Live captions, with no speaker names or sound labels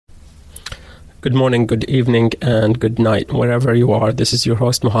Good morning, good evening, and good night, wherever you are. This is your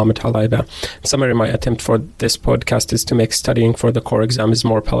host, Mohammed Halaiba. In summary, my attempt for this podcast is to make studying for the core exam is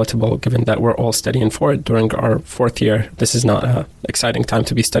more palatable, given that we're all studying for it during our fourth year. This is not an exciting time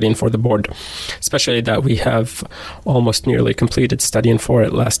to be studying for the board, especially that we have almost nearly completed studying for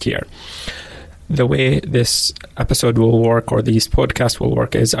it last year. The way this episode will work, or these podcasts will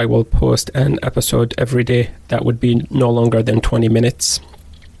work, is I will post an episode every day that would be no longer than 20 minutes.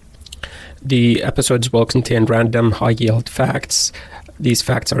 The episodes will contain random, high-yield facts. These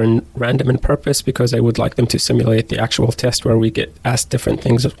facts are random in purpose because I would like them to simulate the actual test where we get asked different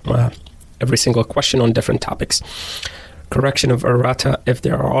things, every single question on different topics. Correction of errata, if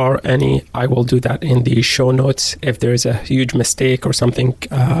there are any, I will do that in the show notes. If there is a huge mistake or something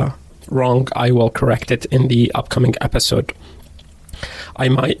wrong, I will correct it in the upcoming episode. I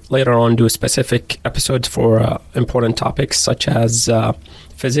might later on do specific episodes for important topics such as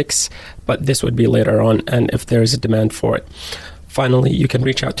physics, but this would be later on and if there is a demand for it. Finally, you can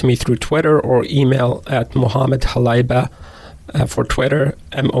reach out to me through Twitter or email at Mohammed Halaiba for Twitter,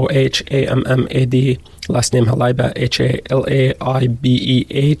 Mohammad, last name Halaiba,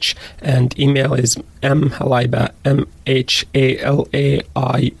 Halaibeh, and email is mhalaiba,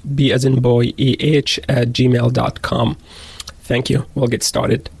 Halaib as in boy, @gmail.com. Thank you. We'll get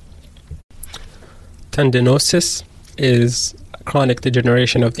started. Tendinosis is chronic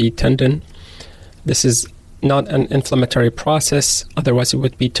degeneration of the tendon. This is not an inflammatory process, otherwise it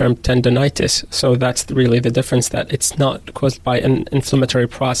would be termed tendinitis. So that's really the difference, that it's not caused by an inflammatory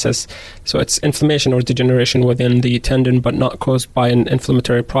process. So it's inflammation or degeneration within the tendon, but not caused by an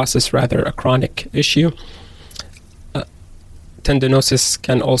inflammatory process, rather a chronic issue. Tendinosis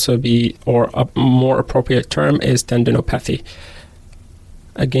can also be, or a more appropriate term is tendinopathy.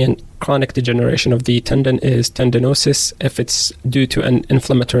 Again, chronic degeneration of the tendon is tendinosis. If it's due to an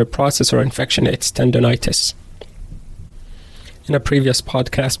inflammatory process or infection, it's tendinitis. In a previous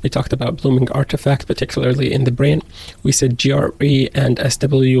podcast, we talked about blooming artifact, particularly in the brain. We said GRE and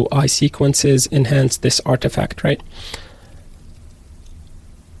SWI sequences enhance this artifact, right?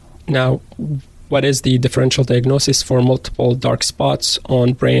 Now, what is the differential diagnosis for multiple dark spots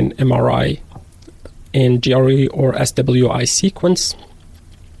on brain MRI in GRE or SWI sequence?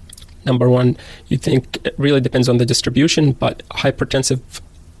 Number one, you think it really depends on the distribution, but hypertensive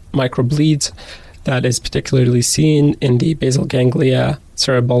microbleeds, that is particularly seen in the basal ganglia,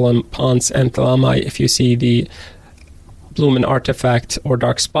 cerebellum, pons, and thalami. If you see the Blumen artifact or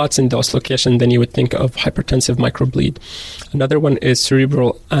dark spots in those locations, then you would think of hypertensive microbleed. Another one is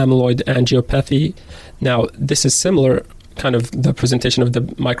cerebral amyloid angiopathy. Now, this is similar, kind of the presentation of the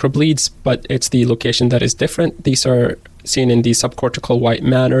microbleeds, but it's the location that is different. These are seen in the subcortical white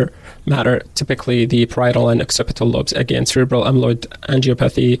matter, typically the parietal and occipital lobes. Again, cerebral amyloid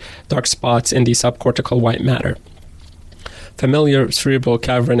angiopathy, dark spots in the subcortical white matter. Familiar cerebral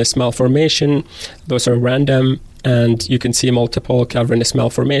cavernous malformation, those are random, and you can see multiple cavernous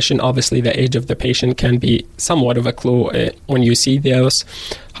malformation. Obviously, the age of the patient can be somewhat of a clue when you see those.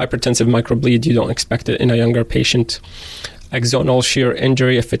 Hypertensive microbleed, you don't expect it in a younger patient. Axonal shear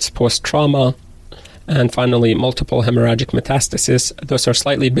injury if it's post-trauma. And finally, multiple hemorrhagic metastasis. Those are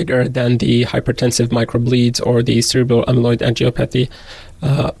slightly bigger than the hypertensive microbleeds or the cerebral amyloid angiopathy.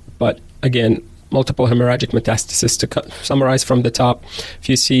 But again, multiple hemorrhagic metastasis. To summarize from the top, if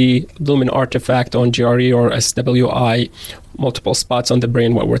you see Blumen artifact on GRE or SWI, multiple spots on the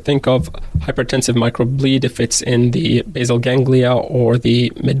brain, what we're think of. Hypertensive microbleed if it's in the basal ganglia or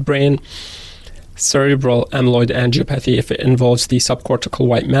the midbrain. Cerebral amyloid angiopathy if it involves the subcortical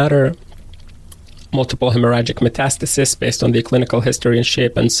white matter. Multiple hemorrhagic metastasis based on the clinical history and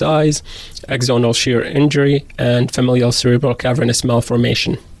shape and size. Axonal shear injury, and familial cerebral cavernous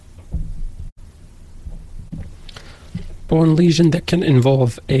malformation. Bone lesion that can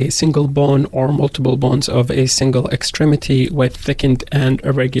involve a single bone or multiple bones of a single extremity with thickened and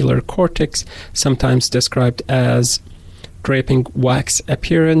irregular cortex, sometimes described as draping wax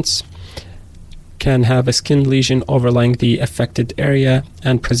appearance, can have a skin lesion overlying the affected area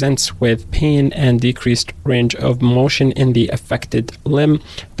and presents with pain and decreased range of motion in the affected limb.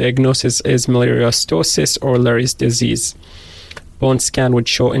 Diagnosis is Malariostosis or Lery's disease. Bone scan would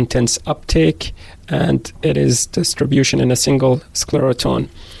show intense uptake, and it is distribution in a single sclerotone.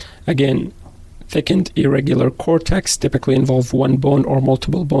 Again, thickened irregular cortex typically involve one bone or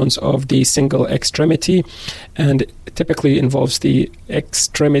multiple bones of the single extremity, and typically involves the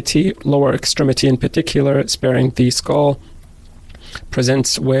extremity, lower extremity in particular, sparing the skull.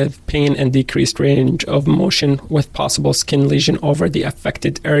 presents with pain and decreased range of motion with possible skin lesion over the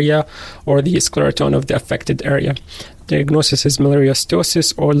affected area or the sclerotome of the affected area. Diagnosis is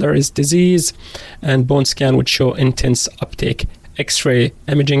meliostosis or Lurie's disease, and bone scan would show intense uptake. X-ray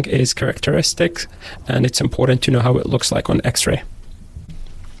imaging is characteristic, and it's important to know how it looks like on X-ray.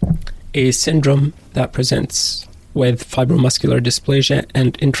 A syndrome that presents with fibromuscular dysplasia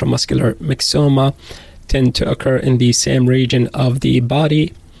and intramuscular myxoma tend to occur in the same region of the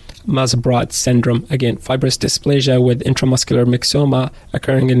body. Mazabrod syndrome, again, fibrous dysplasia with intramuscular myxoma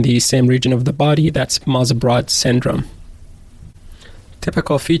occurring in the same region of the body. That's Mazabrod syndrome.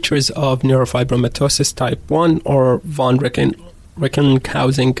 Typical features of neurofibromatosis type 1 or von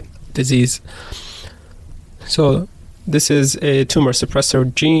Recklinghausen disease. So this is a tumor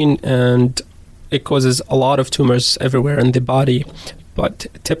suppressor gene, and it causes a lot of tumors everywhere in the body. But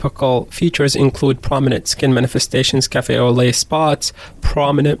typical features include prominent skin manifestations, cafe au lait spots,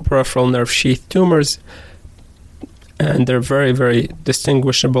 prominent peripheral nerve sheath tumors, and they're very, very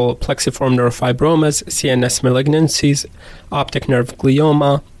distinguishable plexiform neurofibromas, CNS malignancies, optic nerve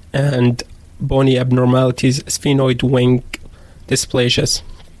glioma, and bony abnormalities, sphenoid wing dysplasias.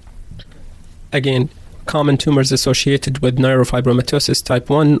 Again, common tumors associated with neurofibromatosis type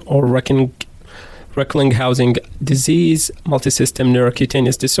 1 or Recklinghausen disease, multisystem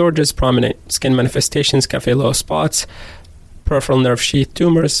neurocutaneous disorders, prominent skin manifestations, cafe au lait spots, peripheral nerve sheath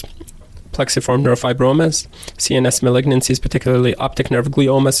tumors, plexiform neurofibromas, CNS malignancies, particularly optic nerve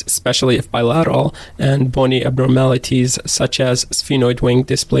gliomas, especially if bilateral, and bony abnormalities such as sphenoid wing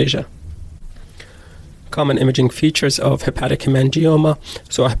dysplasia. Common imaging features of hepatic hemangioma.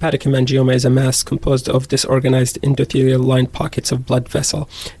 So a hepatic hemangioma is a mass composed of disorganized endothelial-lined pockets of blood vessel.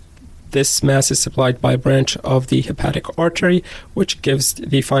 This mass is supplied by a branch of the hepatic artery, which gives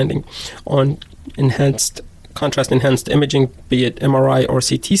the finding on contrast-enhanced imaging, be it MRI or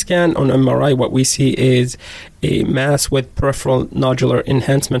CT scan. On MRI, what we see is a mass with peripheral nodular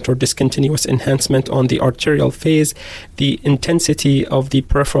enhancement or discontinuous enhancement on the arterial phase. The intensity of the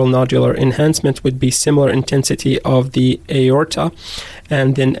peripheral nodular enhancement would be similar intensity of the aorta,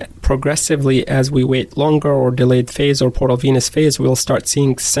 and then progressively as we wait longer or delayed phase or portal venous phase, we'll start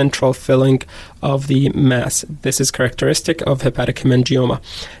seeing central filling of the mass. This is characteristic of hepatic hemangioma.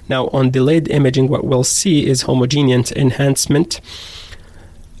 Now on delayed imaging, what we'll see is homogeneous enhancement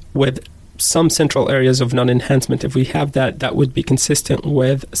with some central areas of non-enhancement. If we have that, that would be consistent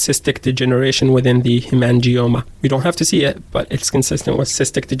with cystic degeneration within the hemangioma. We don't have to see it, but it's consistent with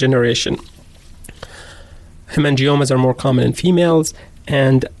cystic degeneration. Hemangiomas are more common in females,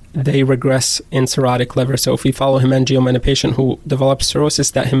 and they regress in cirrhotic liver. So if we follow hemangioma in a patient who develops cirrhosis,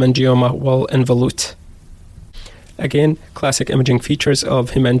 that hemangioma will involute. Again, classic imaging features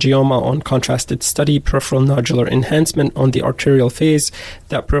of hemangioma on contrasted study: peripheral nodular enhancement on the arterial phase.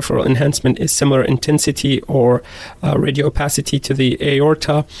 That peripheral enhancement is similar intensity or radiopacity to the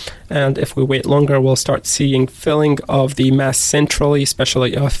aorta. And if we wait longer, we'll start seeing filling of the mass centrally,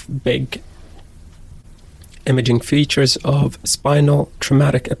 especially if big. Imaging features of spinal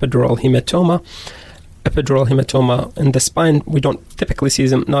traumatic epidural hematoma. Epidural hematoma in the spine, we don't typically see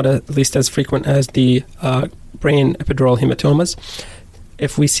them, not at least as frequent as the brain epidural hematomas.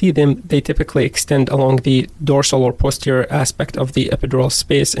 If we see them, they typically extend along the dorsal or posterior aspect of the epidural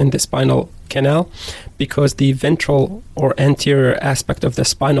space in the spinal canal. Because the ventral or anterior aspect of the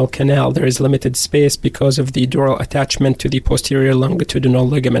spinal canal, there is limited space because of the dural attachment to the posterior longitudinal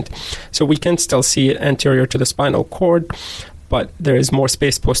ligament. So we can still see it anterior to the spinal cord, but there is more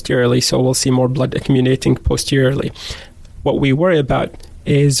space posteriorly, so we'll see more blood accumulating posteriorly. What we worry about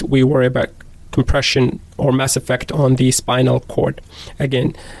is compression or mass effect on the spinal cord.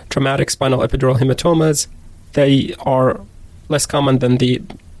 Again, traumatic spinal epidural hematomas, they are less common than the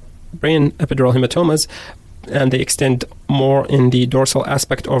brain epidural hematomas, and they extend more in the dorsal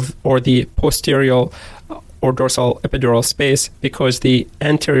aspect of or the posterior or dorsal epidural space, because the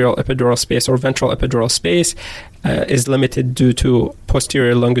anterior epidural space or ventral epidural space is limited due to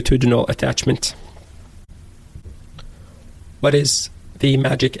posterior longitudinal attachment. What is the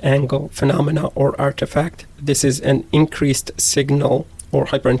magic angle phenomena or artifact? This is an increased signal or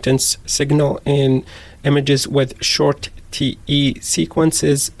hyperintense signal in images with short TE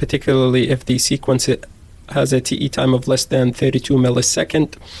sequences, particularly if the sequence has a TE time of less than 32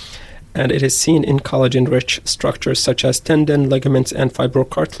 milliseconds. And it is seen in collagen-rich structures such as tendon, ligaments, and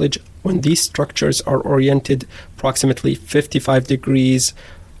fibrocartilage when these structures are oriented approximately 55 degrees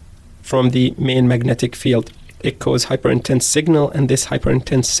from the main magnetic field. it causes hyperintense signal, and this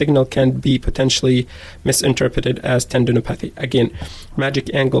hyperintense signal can be potentially misinterpreted as tendinopathy. Again,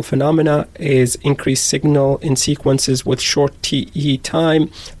 magic angle phenomena is increased signal in sequences with short TE time,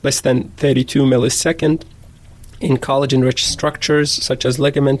 less than 32 millisecond, in collagen-rich structures such as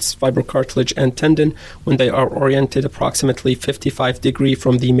ligaments, fibrocartilage, and tendon when they are oriented approximately 55 degrees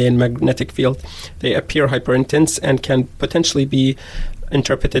from the main magnetic field. They appear hyperintense and can potentially be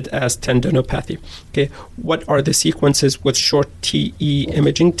interpreted as tendinopathy. Okay, what are the sequences with short TE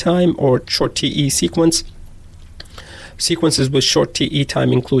imaging time or short TE sequence? Sequences with short TE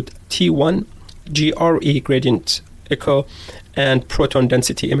time include T1, GRE gradient echo, and proton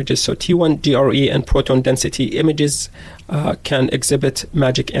density images. So T1, GRE, and proton density images can exhibit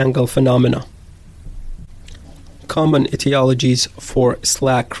magic angle phenomena. Common etiologies for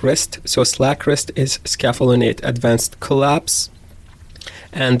slack wrist. So slack wrist is scapholunate advanced collapse,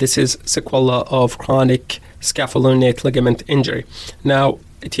 and this is sequela of chronic scapholunate ligament injury. Now,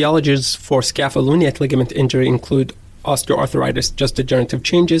 etiologies for scapholunate ligament injury include osteoarthritis, just degenerative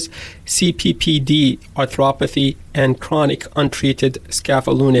changes, CPPD, arthropathy, and chronic untreated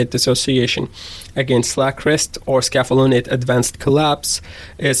scapholunate dissociation. Again, slack wrist or scapholunate advanced collapse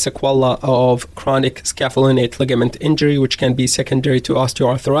is sequela of chronic scapholunate ligament injury, which can be secondary to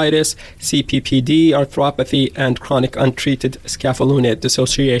osteoarthritis, CPPD, arthropathy, and chronic untreated scapholunate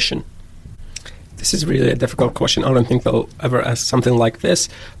dissociation. This is really a difficult question. I don't think they'll ever ask something like this,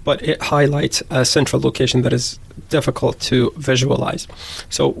 but it highlights a central location that is difficult to visualize.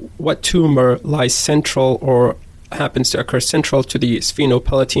 So what tumor lies central or happens to occur central to the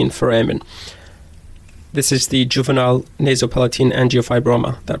sphenopalatine foramen? This is the juvenile nasopalatine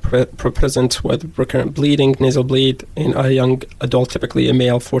angiofibroma that presents with recurrent bleeding, nasal bleed in a young adult, typically a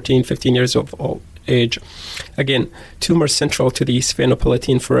male, 14, 15 years of age. Again, tumor central to the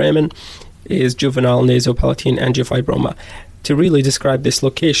sphenopalatine foramen is juvenile nasopalatine angiofibroma. To really describe this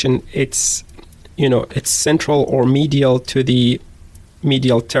location, it's central or medial to the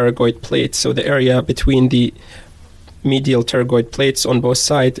medial pterygoid plate. So the area between the medial pterygoid plates on both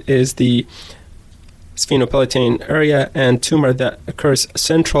sides is the sphenopalatine area, and tumor that occurs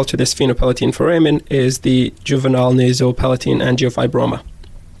central to the sphenopalatine foramen is the juvenile nasopalatine angiofibroma.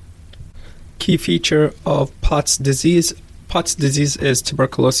 Key feature of Pott's disease. Pott's disease is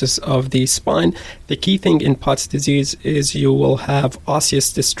tuberculosis of the spine. The key thing in Pott's disease is you will have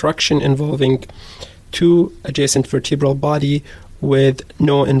osseous destruction involving two adjacent vertebral body with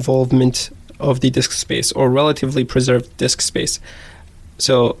no involvement of the disc space or relatively preserved disc space.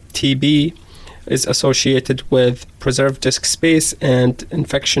 So TB is associated with preserved disc space and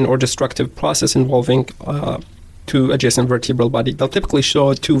infection or destructive process involving two adjacent vertebral body. They'll typically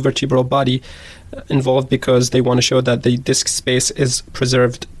show two vertebral body involved because they want to show that the disc space is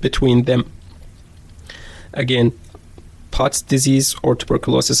preserved between them. Again, Pott's disease or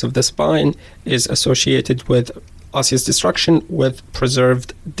tuberculosis of the spine is associated with osseous destruction with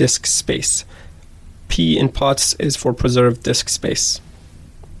preserved disc space. P in Pott's is for preserved disc space.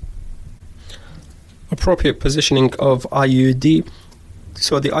 Appropriate positioning of IUD.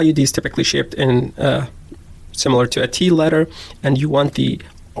 So the IUD is typically shaped in similar to a T letter, and you want the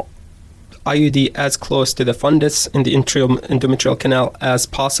IUD as close to the fundus in the endometrial canal as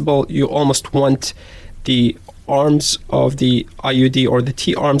possible. You almost want the arms of the IUD or the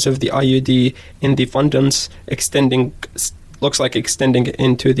T arms of the IUD in the fundus extending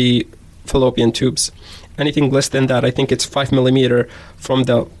into the fallopian tubes. Anything less than that, I think it's 5 millimeter from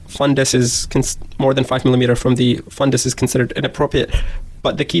the fundus is more than 5 millimeter from the fundus is considered inappropriate.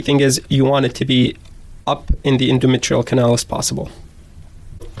 But the key thing is you want it to be up in the endometrial canal as possible.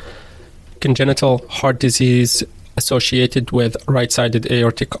 Congenital heart disease associated with right-sided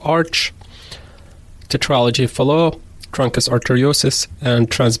aortic arch, tetralogy of Fallot, truncus arteriosus, and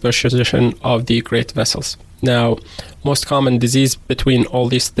transposition of the great vessels. Now, most common disease between all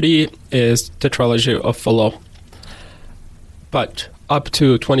these three is tetralogy of Fallot. But up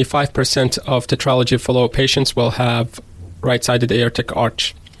to 25% of tetralogy of Fallot patients will have right-sided aortic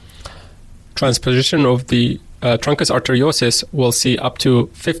arch. Transposition of the truncus arteriosus will see up to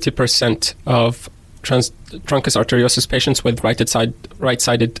 50% of truncus arteriosus patients with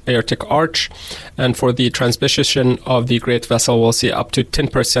right-sided aortic arch, and for the transposition of the great vessel, we'll see up to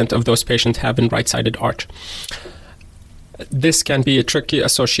 10% of those patients having right-sided arch. This can be a tricky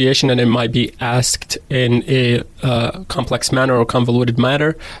association, and it might be asked in a complex manner or convoluted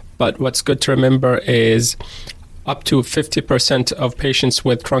manner, but what's good to remember is up to 50% of patients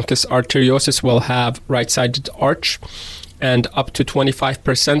with truncus arteriosus will have right-sided arch, and up to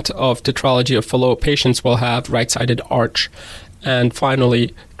 25% of tetralogy of Fallot patients will have right-sided arch. And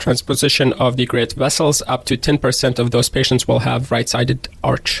finally, transposition of the great vessels. Up to 10% of those patients will have right-sided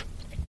arch.